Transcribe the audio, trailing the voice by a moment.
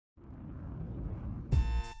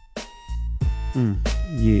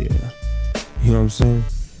Yeah. You know what I'm saying?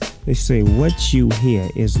 They say what you hear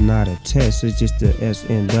is not a test, it's just the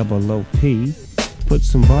SNOOP. Put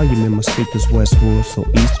some volume in my speakers, Westwood, so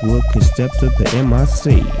Eastwood can step to the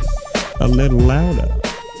MIC. A little louder,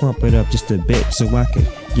 pump it up just a bit so I can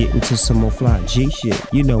get into some more fly G shit.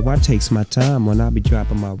 You know I takes my time when I be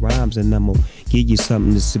dropping my rhymes, and I'm gonna give you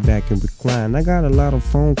something to sit back and recline. I got a lot of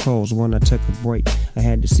phone calls when I took a break. I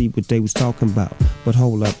had to see what they was talking about, but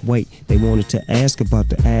hold up, wait. They wanted to ask about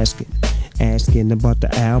the asking about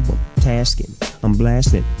the album, tasking. I'm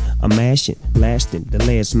blasting, I'm mashing, lasting, the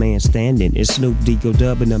last man standing. It's Snoop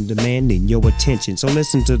Dogg and I'm demanding your attention. So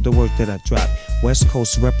listen to the work that I drop. West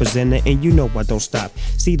Coast representing, and you know I don't stop.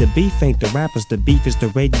 See, the beef ain't the rappers, the beef is the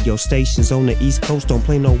radio stations on the East Coast. Don't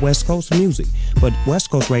play no West Coast music, but West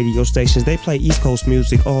Coast radio stations, they play East Coast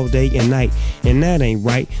music all day and night, and that ain't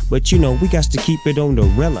right. But you know, we got to keep it on the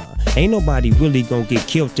real. Ain't nobody really gonna get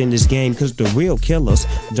killed in this game, cause the real killers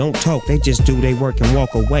don't talk, they just do their work and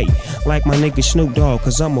walk away. Like my nigga Snoop Dogg,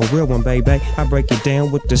 cause I'm a real one, baby. I break it down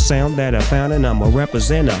with the sound that I found, and I'm a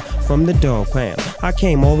representer from the dog pound. I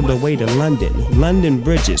came all the way to London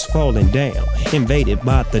bridges falling down, invaded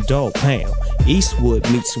by the dog pound. Eastwood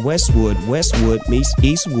meets Westwood, Westwood meets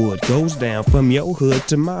Eastwood, goes down from your hood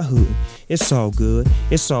to my hood. It's all good,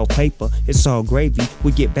 it's all paper, it's all gravy.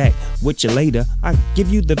 We get back with you later. I give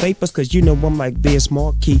you the vapors cause you know I'm like this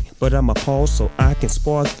Marquis, but I'm a pause so I can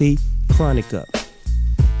spark the chronic up.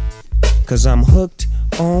 Cause I'm hooked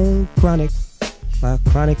on chronic, my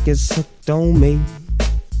chronic is hooked on me.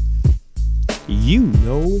 You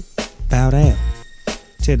know, bow down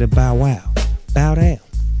to the bow wow, bow down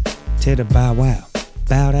to the bow wow,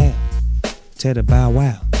 bow down to the bow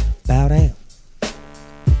wow, bow down.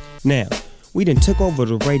 Now, we done took over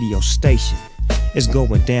the radio station. It's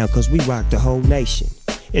going down cause we rock the whole nation.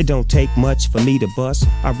 It don't take much for me to bust.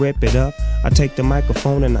 I rip it up, I take the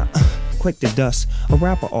microphone and I quick to dust a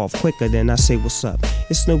rapper off quicker than I say what's up.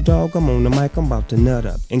 It's Snoop Dogg, I'm on the mic, I'm about to nut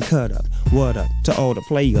up and cut up. What up to all the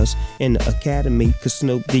players in the academy, cause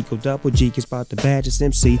Snoop Dogg is about the baddest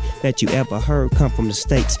MC that you ever heard come from the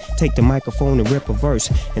States. Take the microphone and rip a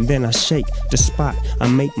verse, and then I shake the spot. I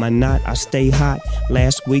make my knot, I stay hot.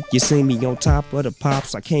 Last week you seen me on top of the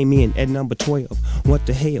pops, I came in at number 12. What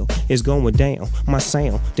the hell is going down? My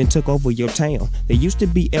sound then took over your town. There used to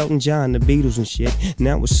be Elton John, the Beatles and shit.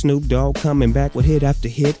 Now it's Snoop Dogg coming back with hit after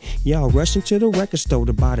hit. Y'all rushing to the record store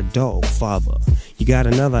to buy the dog father. You got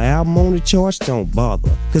another album on the charts? Don't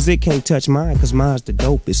bother, cause it can't touch mine, cause mine's the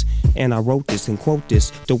dopest. And I wrote this and quote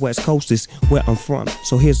this, the West Coast is where I'm from.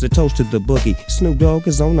 So here's the toast to the boogie. Snoop Dogg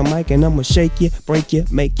is on the mic and I'ma shake you, break you,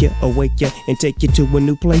 make you, awake you, and take you to a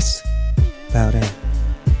new place. Bow down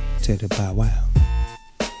to the bow wow.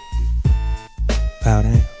 Bow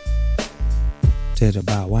down to the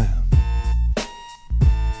bow wow.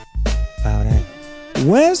 Bow down.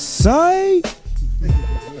 West Side.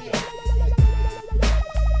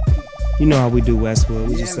 You know how we do Westwood,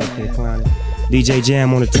 we just up there clowning. DJ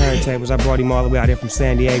Jam on the turntables, I brought him all the way out here from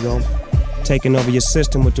San Diego. Taking over your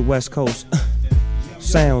system with the West Coast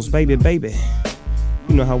sounds, baby, baby.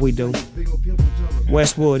 You know how we do.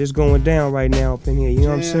 Westwood is going down right now up in here, you know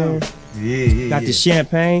what I'm saying? Yeah. Got the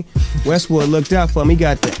champagne. Westwood looked out for me,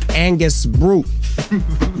 got the Angus Brut,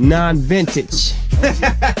 non-vintage.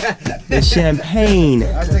 The champagne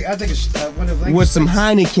I take one of with some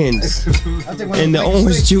Heinekens and the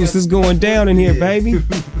orange juice is going down in here, baby.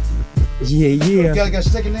 Yeah. You got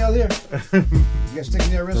stick and nail here. You got stick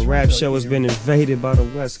and nail The rap show has been invaded by the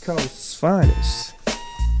West Coast's finest.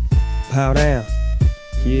 Pow down.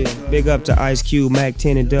 Yeah, big up to Ice Cube, Mac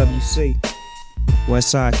 10, and WC.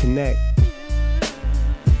 West Side Connect.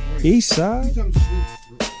 East Side?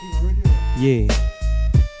 Yeah.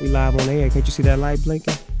 We live on the air. Can't you see that light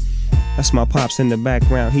blinking? That's my pops in the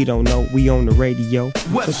background. He don't know we on the radio.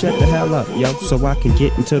 So shut the hell up, yo, so I can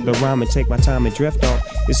get into the rhyme and take my time and drift off.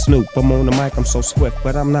 It's Snoop. I'm on the mic. I'm so swift,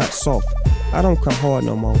 but I'm not soft. I don't come hard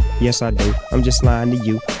no more. Yes, I do. I'm just lying to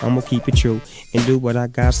you. I'm gonna keep it true and do what I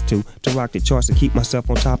got to rock the charts and keep myself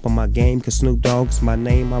on top of my game. Cause Snoop Dogg is my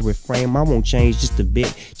name, I refrain. I won't change just a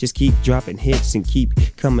bit. Just keep dropping hits and keep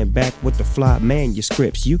coming back with the fly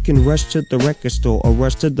manuscripts. You can rush to the record store or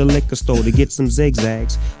rush to the liquor store to get some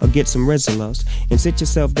zigzags or get some Rizzolas and sit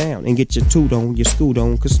yourself down and get your toot on, your scoot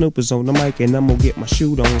on. Cause Snoop is on the mic and I'm gonna get my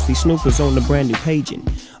shoot on. See, Snoop is on the brand new paging.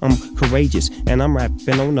 I'm courageous and I'm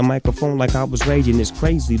rapping on the microphone like I was raging. It's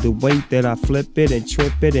crazy the way that I flip it and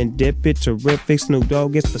trip it and dip it. Terrific. Snoop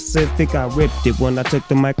Dogg is specific. I ripped it when I took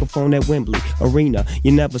the microphone at Wembley Arena.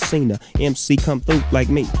 You never seen a MC come through like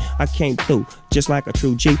me. I came through just like a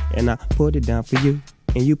true G, and I put it down for you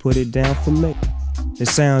and you put it down for me. The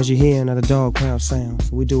sounds you hear are the dog pound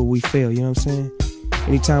sounds. We do what we feel, you know what I'm saying?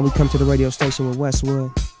 Anytime we come to the radio station with Westwood,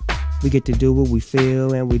 we get to do what we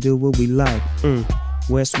feel and we do what we like.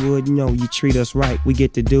 Westwood, you know you treat us right. We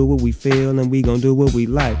get to do what we feel and we gon' do what we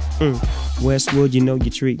like. Westwood, you know you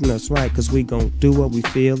treating us right, cause we gon' do what we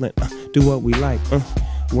feel and do what we like.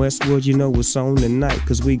 Westwood, you know it's on tonight,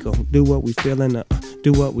 cause we gon' do what we feel and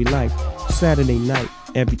do what we like. Saturday night,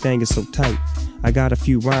 everything is so tight. I got a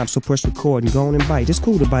few rhymes, so press record and go on and bite. It's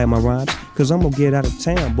cool to bite my rhymes, cause I'm gonna get out of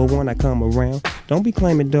town. But when I come around, don't be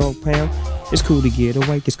claiming dog pound. It's cool to get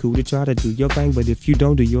awake, it's cool to try to do your thing. But if you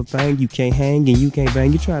don't do your thing, you can't hang and you can't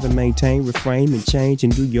bang. You try to maintain, refrain, and change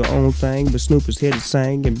and do your own thing. But Snoop is here to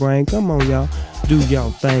sing and bring. Come on, y'all, do y'all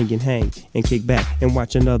thing and hang and kick back and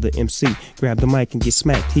watch another MC grab the mic and get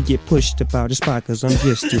smacked. He get pushed about the spot cause I'm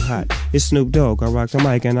just too hot. It's Snoop Dogg, I rock the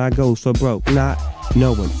mic and I go for broke. Not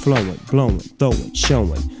knowing, flowing, blowing, throwing,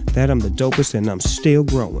 showing that I'm the dopest and I'm still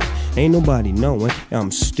growing. Ain't nobody knowing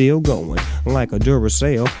I'm still going like a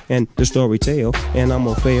Duracell and the story tell. And I'm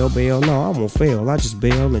gonna fail, bail. No, I won't fail. I just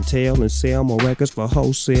bail and tail and sell more records for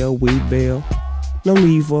wholesale. We bail. No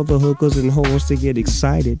need for the hookers and whores to get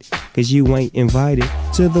excited, cause you ain't invited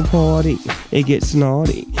to the party. It gets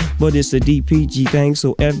naughty, but it's a DPG thing,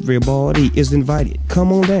 so everybody is invited.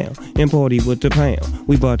 Come on down and party with the pound.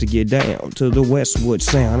 We about to get down to the Westwood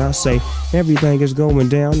sound. I say everything is going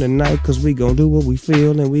down tonight, cause we gon' do what we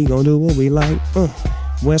feel and we gon' do what we like.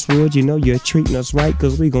 Westwood, you know you're treating us right,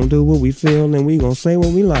 cause we gon' do what we feel and we gon' say what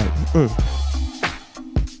we like.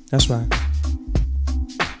 That's right.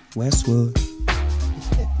 Westwood.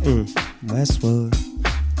 Westwood,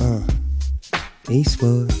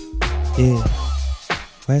 Eastwood, yeah,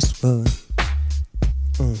 Westwood,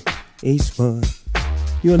 Eastwood.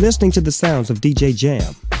 You're listening to the sounds of DJ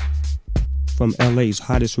Jam from LA's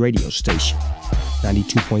hottest radio station,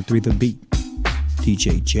 92.3 The Beat,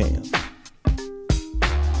 DJ Jam,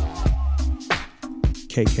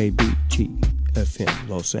 KKBG FM,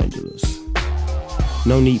 Los Angeles.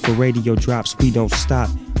 No need for radio drops, we don't stop.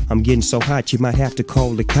 I'm getting so hot you might have to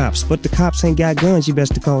call the cops. But the cops ain't got guns, you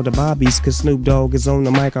best to call the bobbies. Cause Snoop Dogg is on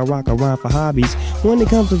the mic, I rock a rhyme for hobbies. When it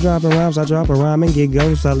comes to dropping rhymes, I drop a rhyme and get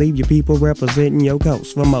ghosts. I leave you people representing your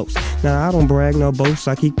coast for most. Now I don't brag no boast,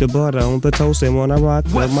 I keep the butter on the toast. And when I rock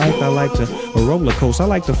the mic, I like to roller coaster. I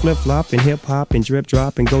like to flip flop and hip hop and drip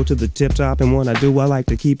drop and go to the tip top. And when I do, I like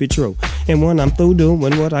to keep it true. And when I'm through doing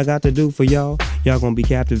what I got to do for y'all, y'all gonna be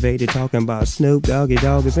captivated talking about Snoop Doggy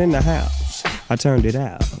Dogg is in the house. I turned it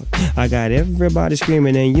out. I got everybody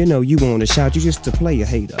screaming and you know you wanna shout. You just a player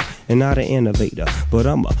hater and not an innovator. But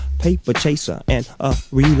I'm a paper chaser and a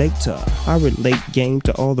relator. I relate game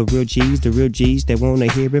to all the real G's that wanna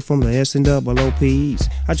hear it from the S and double OPs.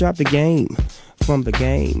 I drop the game from the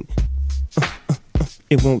game.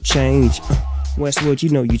 It won't change. Westwood, you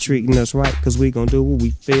know you treating us right, cause we gon' do what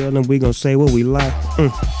we feel and we gon' say what we like.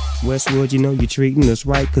 Westwood, you know you treating us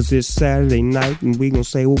right, cause it's Saturday night and we gon'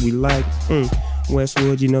 say what we like.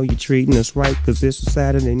 Westwood, you know you treating us right, cause it's a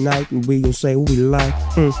Saturday night and we gon' say what we like.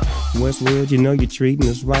 Westwood, you know you treating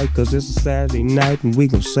us right, cause it's a Saturday night and we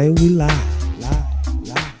gon' say what we like. Lie.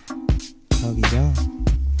 Doggy dog.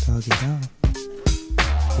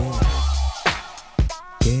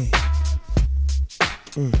 Yeah.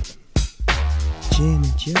 Gin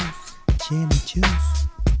and juice,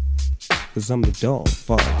 cause I'm the dog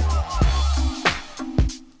father.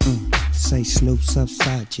 Say Snoop's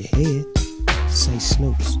upside your head. Say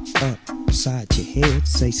Snoop's upside your head.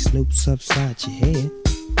 Say Snoop's upside your head.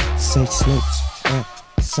 Say Snoop's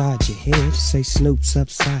upside your head. Say Snoop's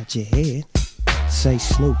upside your head. Say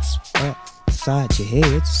Snoop's upside your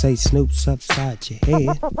head. Say Snoop's upside your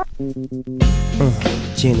head.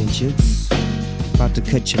 Gin and juice. About to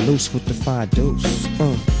cut you loose with the 5 deuce.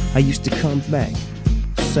 I used to come back,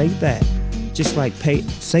 say that, just like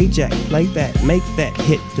say Jack, play that, make that,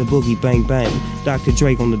 hit the boogie bang bang. Dr.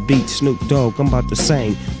 Dre on the beat, Snoop Dogg, I'm about to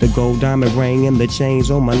sing. The gold diamond ring and the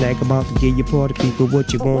chains on my neck, about to give you party people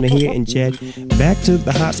what you wanna hear and jet. Back to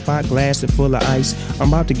the hot spot, glass it full of ice. I'm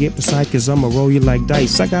about to get precise cause I'ma roll you like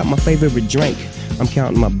dice. I got my favorite drink, I'm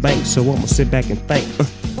counting my bank, so I'ma sit back and think.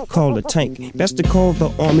 Call a tank. That's to call the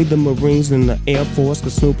Army, the Marines, and the Air Force.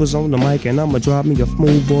 Cause Snoop is on the mic and I'ma drop me a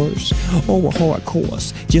smooth verse or a hard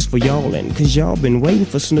course just for y'all and cause y'all been waiting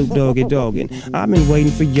for Snoop Doggy Doggin'. I've been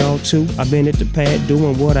waiting for y'all too. I've been at the pad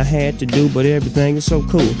doing what I had to do, but everything is so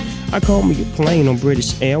cool. I called me a plane on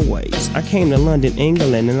British Airways. I came to London,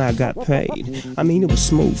 England, and I got paid. I mean, it was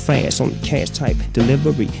smooth, fast, on the cash type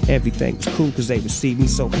delivery. Everything was cool, cause they received me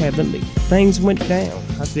so heavenly. Things went down.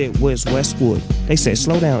 I said, where's Westwood? They said,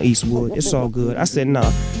 slow down, down, Eastwood. It's all good. I said,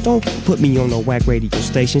 nah, don't put me on no whack radio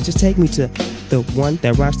station. Just take me to the one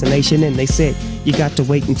that rocks the nation. And they said, you got to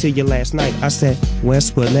wait until your last night. I said,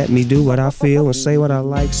 Westwood, let me do what I feel and say what I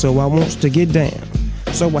like, so I wants to get down.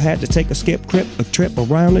 So I had to take a trip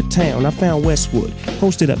around the town. I found Westwood,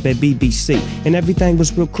 posted up at BBC, and everything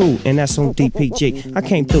was real cool, and that's on DPG. I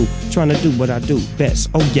came through, trying to do what I do best.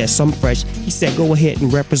 Oh yes, I'm fresh. He said go ahead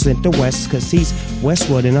and represent the West, cause he's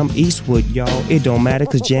Westwood and I'm Eastwood, y'all. It don't matter,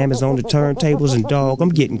 cause Jam is on the turntables, and dog, I'm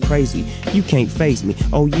getting crazy. You can't faze me.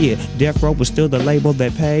 Oh yeah, Death Row was still the label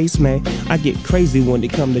that pays, man. I get crazy when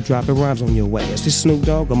it come to dropping rhymes on your ass. It's Snoop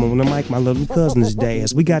Dogg, I'm on the mic, my little cousin's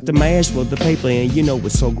Daz. We got the mash for the paper, and you know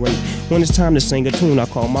it's so great. When it's time to sing a tune, I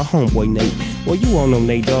call my homeboy Nate. Well, you all know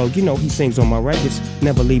Nate Dogg, you know he sings on my records.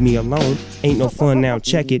 Never leave me alone, ain't no fun now,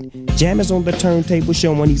 check it. Jam is on the turntable,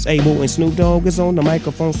 showing he's able, and Snoop Dogg is on the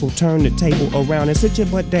microphone, so turn the table around and sit your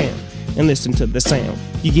butt down and listen to the sound.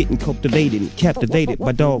 You're getting cultivated and captivated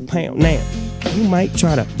by Dog Pound. Now, you might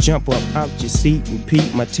try to jump up out your seat and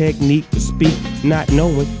peep my technique to speak, not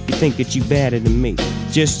knowing you think that you better than me.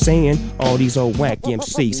 Just saying, all these old whack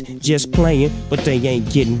MCs just playing, but they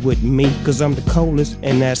ain't getting with me, cause I'm the coldest,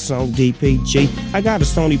 and that's on DPG. I got a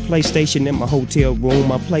Sony PlayStation in my hotel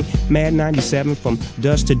room. I play Mad 97 from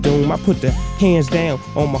dusk to doom. I put the hands down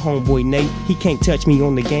on my homeboy Nate. He can't touch me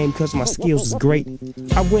on the game cause my skills is great.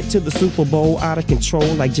 I went to the Super Bowl out of control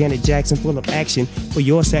like Janet Jackson, full of action for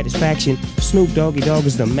your satisfaction. Snoop Doggy Dogg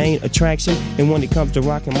is the main attraction, and when it comes to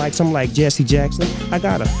rocking mics, I'm like Jesse Jackson. I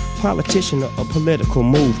got a politician or a political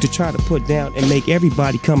move to try to put down and make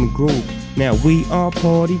everybody come and groove. Now we are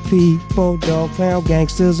party people, Dog Pound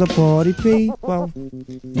gangsters are party people.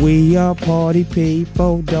 We are party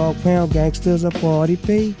people, Dog Pound gangsters are party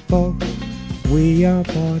people. We are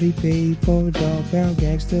party people, Dog Pound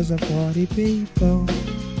gangsters are party people.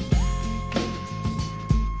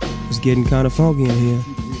 It's getting kind of funky in here.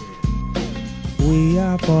 We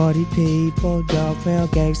are party people, Dog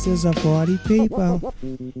Pound gangsters are party people.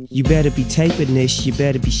 You better be taping this, you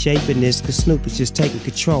better be shaping this, cause Snoop is just taking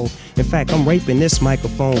control. In fact, I'm raping this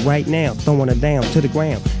microphone right now, throwing it down to the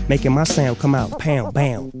ground, making my sound come out pound,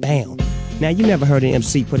 bam, bam. Now you never heard an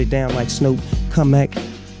MC put it down like Snoop. Come back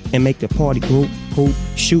and make the party group hoop,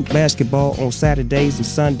 shoot basketball on Saturdays and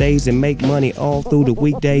Sundays, and make money all through the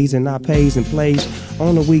weekdays, and I pays and plays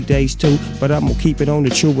on the weekdays too. But I'm gonna keep it on the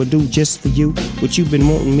true or do just for you what you've been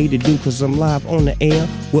wanting me to do, cause I'm live on the air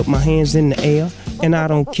with my hands in the air, and I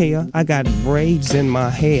don't care. I got braids in my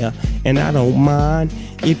hair, and I don't mind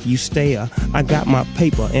if you stare. I got my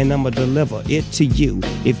paper and I'ma deliver it to you.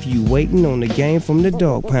 If you waiting on the game from the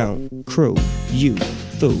Dog Pound crew, you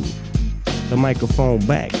through the microphone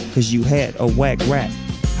back, cause you had a whack rap.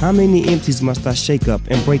 How many empties must I shake up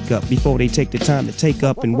and break up before they take the time to take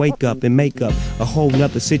up and wake up and make up a whole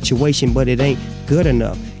nother situation? But it ain't good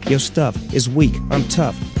enough. Your stuff is weak, I'm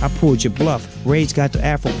tough. I pulled your bluff. Rage got the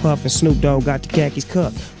Afro puff and Snoop Dogg got the khakis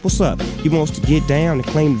cuff. What's up? You wants to get down and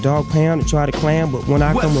claim the Dog Pound and try to clown, but when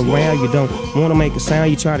I come around, you don't want to make a sound.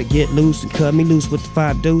 You try to get loose and cut me loose with the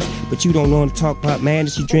 5 deuce, but you don't want to talk about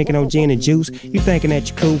madness. You drinking on gin and juice. You thinking that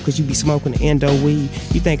you cool cause you be smoking the endo weed.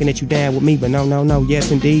 You thinking that you down with me, but no, yes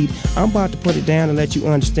indeed. I'm about to put it down and let you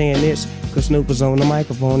understand this, cause Snoop was on the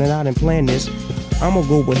microphone and I didn't plan this. I'm gonna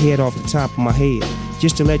go ahead off the top of my head,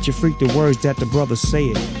 just to let you freak the words that the brother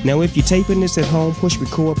said. Now if you're taping this at home, push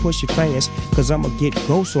record, push it fast, cause I'ma get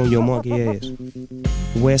ghosts on your monkey ass.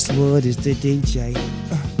 Westwood is the DJ,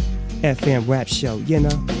 FM rap show, you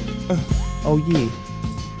know. Oh yeah,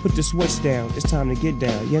 put the switch down, it's time to get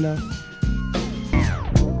down, you know.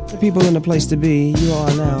 The people in the place to be, you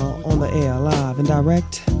are now on the air, live and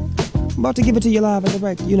direct. I'm about to give it to you live and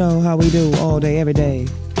direct, you know how we do all day, every day.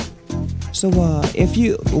 So if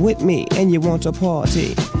you with me and you want to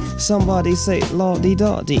party, somebody say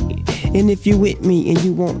lordy-doddy. And if you with me and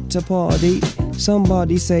you want to party,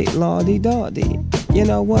 somebody say lordy-doddy. You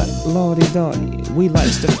know what? Lordy-doddy. We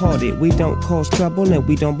likes to party. We don't cause trouble and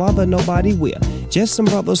we don't bother nobody. We're just some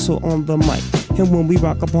brothers who on the mic. And when we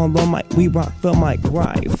rock up on the mic, we rock the mic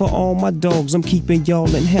right. For all my dogs, I'm keeping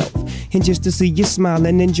y'all in health. And just to see you smile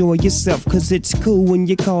and enjoy yourself, cause it's cool when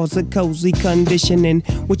you cause a cozy condition in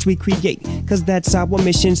which we create, cause that's our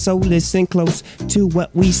mission. So listen close to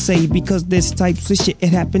what we say, because this types of shit, it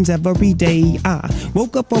happens every day. I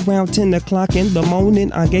woke up around 10 o'clock in the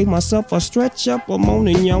morning. I gave myself a stretch up, a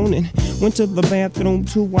moaning, yawning. Went to the bathroom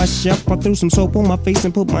to wash up. I threw some soap on my face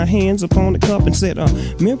and put my hands upon the cup and said,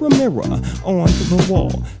 mirror, mirror on the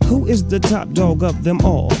wall, who is the top dog of them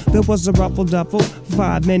all? There was a ruffle duffle,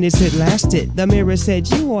 5 minutes it blasted. The mirror said,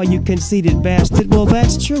 you are, you conceited bastard. Well,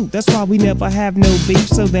 that's true. That's why we never have no beef.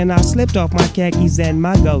 So then I slipped off my khakis and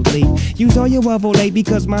my gold leaf. Used all your late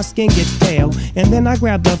because my skin gets pale. And then I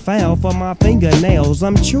grabbed the file for my fingernails.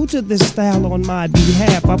 I'm true to this style on my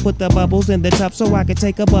behalf. I put the bubbles in the tub so I could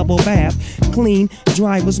take a bubble bath. Clean,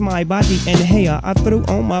 dry was my body and hair. I threw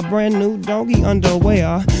on my brand new doggy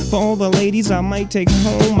underwear. For all the ladies I might take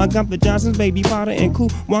home, I got the Johnson's baby powder and cool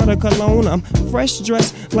water cologne. I'm fresh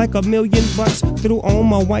dressed like $1,000,000. Threw on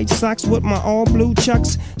my white socks with my all blue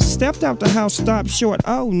chucks. Stepped out the house, stopped short.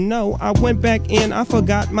 Oh no, I went back in, I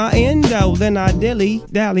forgot my endo. Then I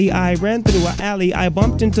dilly-dally, I ran through an alley. I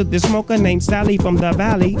bumped into this smoker named Sally from the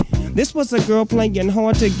valley. This was a girl playing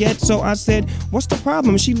hard to get, so I said, what's the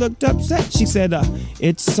problem? She looked upset. She said,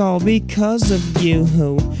 it's all because of you.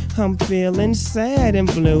 I'm feeling sad and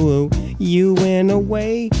blue. You went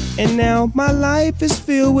away, and now my life is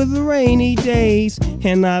filled with rainy days.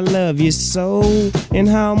 And I love you so, and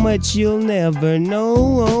how much you'll never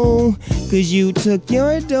know. 'Cause you took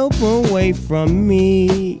your dope away from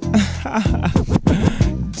me.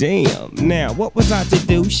 Damn, now what was I to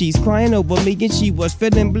do? She's crying over me and she was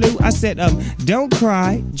feeling blue. I said, don't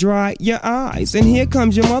cry, dry your eyes. And here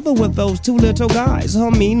comes your mother with those two little guys. Her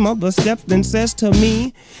mean mother steps and says to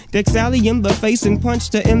me, dick Sally in the face and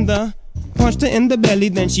punched her in the belly.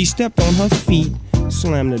 Then she stepped on her feet,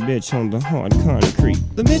 slammed the bitch on the hard concrete.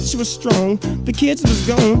 The bitch was strong, the kids was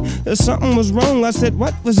gone. Something was wrong. I said,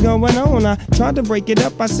 what was going on? I tried to break it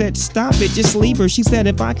up. I said, stop it, just leave her. She said,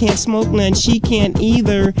 if I can't smoke none, she can't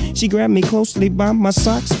either. She grabbed me closely by my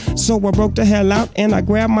socks, so I broke the hell out and I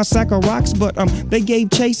grabbed my sack of rocks. But they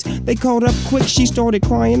gave chase, they caught up quick. She started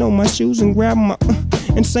crying on my shoes and grabbed my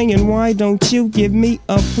and saying, why don't you give me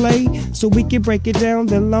a play so we can break it down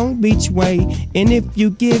the Long Beach way? And if you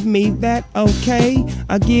give me that, okay,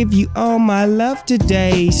 I'll give you all my love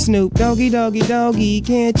today. Snoop Doggy, doggy, doggy,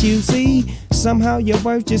 can't you see? Somehow your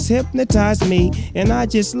words just hypnotized me, and I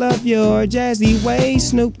just love your jazzy way.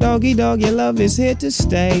 Snoop Doggy, dog, your love is here to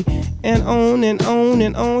stay. And on and on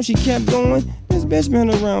and on she kept going. This bitch been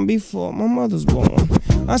around before my mother's born.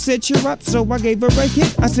 I said, cheer up, so I gave her a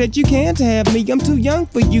hit. I said, you can't have me, I'm too young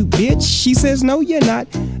for you, bitch. She says, no, you're not.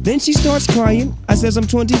 Then she starts crying. I says, I'm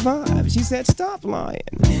 25. She said, stop lying.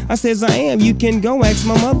 I says, I am. You can go ask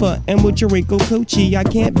my mother. And with your wrinkled coochie, I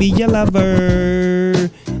can't be your lover.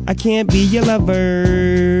 I can't be your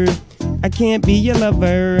lover. I can't be your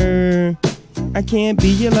lover. I can't be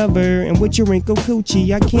your lover. And with your wrinkled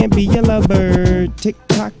coochie, I can't be your lover. Tick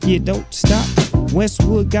tock, you don't stop.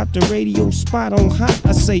 Westwood got the radio spot on hot.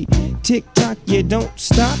 I say, tick tock, you don't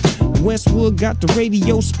stop. Westwood got the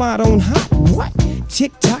radio spot on hot. What?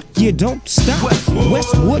 Tick tock, you don't stop.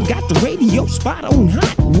 Westwood got the radio spot on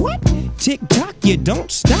hot. What? Tick tock, you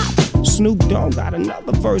don't stop. Snoop Dogg got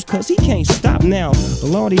another verse, 'cause he can't stop now.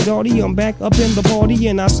 Lordy Dotty, I'm back up in the party,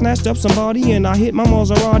 and I snatched up somebody, and I hit my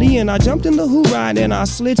Maserati, and I jumped in the hoorah, and I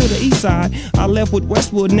slid to the east side. I left with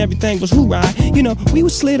Westwood, and everything was hoorah. You know, we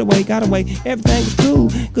was slid away, got away, everything was cool,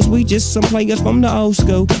 'cause we just some players from the old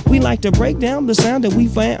school. We like to break down the sound that we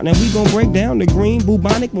found, and we gon' break down the green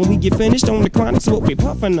bubonic when we get finished on the chronic. So what we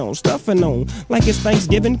puffin' on, stuffin' on, like it's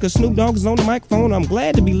Thanksgiving, 'cause Snoop Dogg is on the microphone. I'm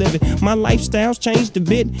glad to be living. My lifestyle's changed a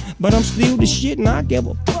bit, but I'm still the shit, and I give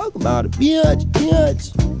a fuck about it, bitch,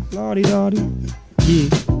 bitch. Lordy Lordy, yeah,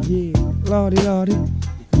 yeah, Lordy Lordy,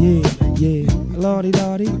 yeah, yeah, Lordy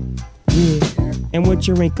Lordy, yeah. And with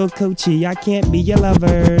your wrinkled coochie, I can't be your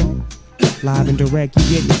lover. Live and direct,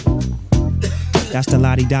 you get me? That's the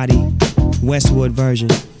Lottie Dottie Westwood version.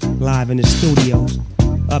 Live in the studios,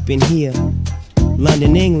 up in here,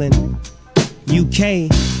 London, England, UK,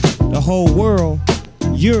 the whole world,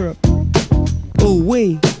 Europe. Ooh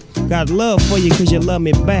wee, got love for you 'cause you love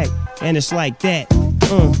me back, and it's like that.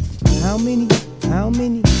 How many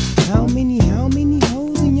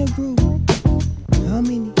hoes in your group? How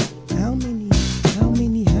many hoes in your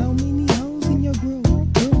group? How many hoes in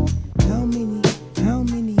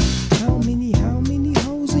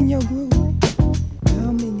your group?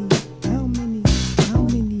 How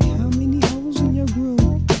many hoes in your group?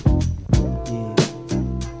 Yeah.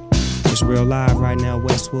 It's real live right now,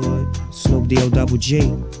 Westwood. Snoop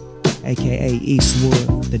D-O-double-G, aka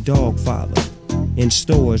Eastwood, the Dog Father. In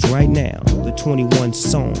stores right now, the 21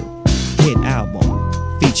 song hit album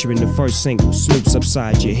featuring the first single, Snoop's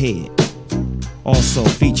Upside Your Head. Also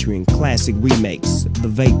featuring classic remakes, The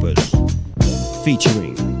Vapors,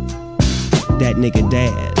 featuring that nigga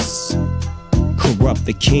Daz, Corrupt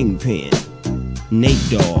the Kingpin, Nate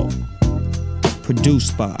Dogg,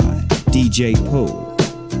 produced by DJ Pooh,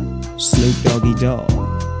 Snoop Doggy Dogg,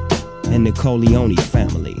 and the Coleone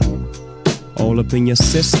family. All up in your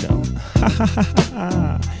system.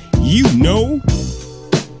 You know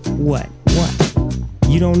what?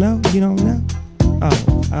 You don't know? You don't know?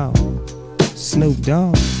 Oh, Snoop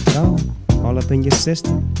Dogg, all up in your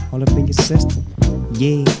system, all up in your system.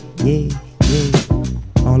 Yeah.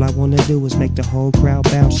 All I wanna do is make the whole crowd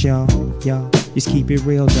bounce, y'all. Just keep it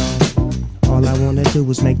real, dawg. All I wanna do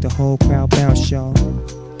is make the whole crowd bounce, y'all.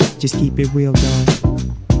 Just keep it real,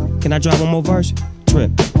 dawg. Can I drop one more verse?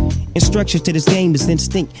 Trip. Instructions to this game is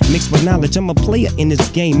instinct, mixed with knowledge. I'm a player in this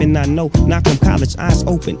game, and I know, not from college. Eyes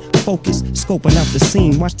open, focus, scoping out the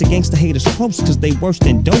scene. Watch the gangster haters close, cause they worse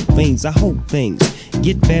than dope fiends. I hope things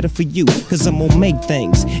get better for you, cause I'm gonna make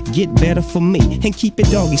things get better for me. And keep it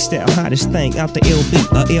doggy style, hottest thing out the LB,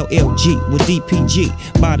 LLG with DPG.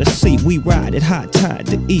 By the sea, we ride at high tide.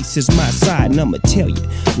 The east is my side, and I'ma tell you,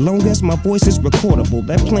 long as my voice is recordable,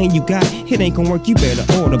 that plan you got, it ain't gonna work, you better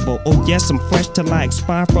audible. Oh yes, I'm fresh till I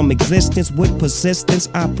expire from existence. With persistence,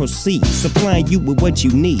 I proceed, supplying you with what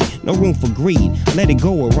you need. No room for greed, let it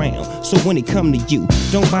go around. So when it come to you,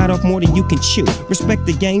 don't bite off more than you can chew. Respect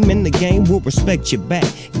the game, and the game will respect your back.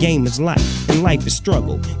 Game is life, and life is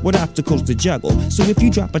struggle, with obstacles to juggle. So if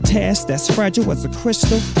you drop a task that's fragile as a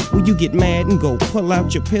crystal, will you get mad and go pull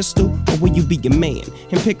out your pistol? Or will you be a man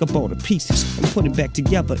and pick up all the pieces and put it back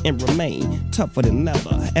together and remain tougher than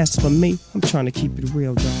leather? As for me, I'm trying to keep it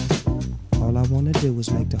real, dawg. All I wanna do is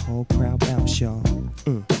make the whole crowd bounce, y'all.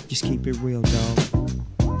 Just keep it real, dawg.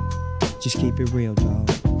 Just keep it real, dawg.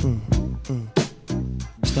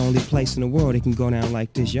 It's the only place in the world it can go down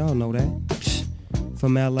like this, y'all know that.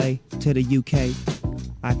 From LA to the UK,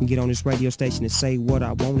 I can get on this radio station and say what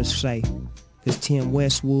I wanna say. Cause Tim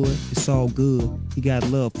Westwood, it's all good. He got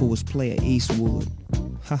love for his player Eastwood.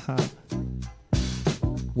 Haha.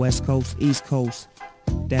 West Coast, East Coast,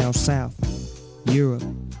 down south, Europe,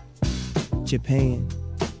 Japan,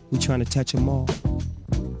 we trying to touch them all.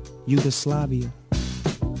 Yugoslavia,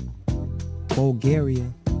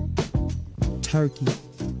 Bulgaria, Turkey,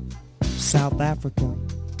 South Africa,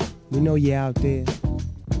 we know you out there.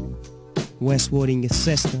 Westwood in your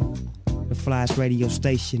system, the flyest radio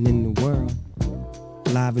station in the world.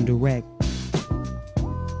 Live and direct,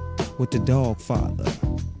 with the dog father,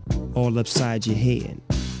 all upside your head.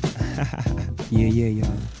 Yeah,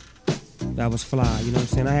 y'all. That was fly, you know what I'm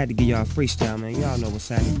saying? I had to give y'all a freestyle, man. Y'all know what's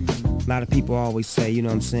happening. A lot of people always say, you know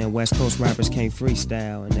what I'm saying, West Coast rappers can't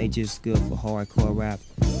freestyle, and they just good for hardcore rap.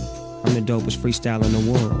 I'm the dopest freestyler in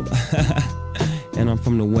the world. And I'm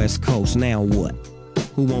from the West Coast. Now what?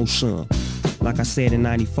 Who wants some? Like I said in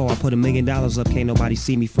 94, I put $1 million up, can't nobody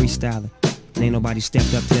see me freestyling. And ain't nobody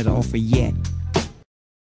stepped up to that offer yet.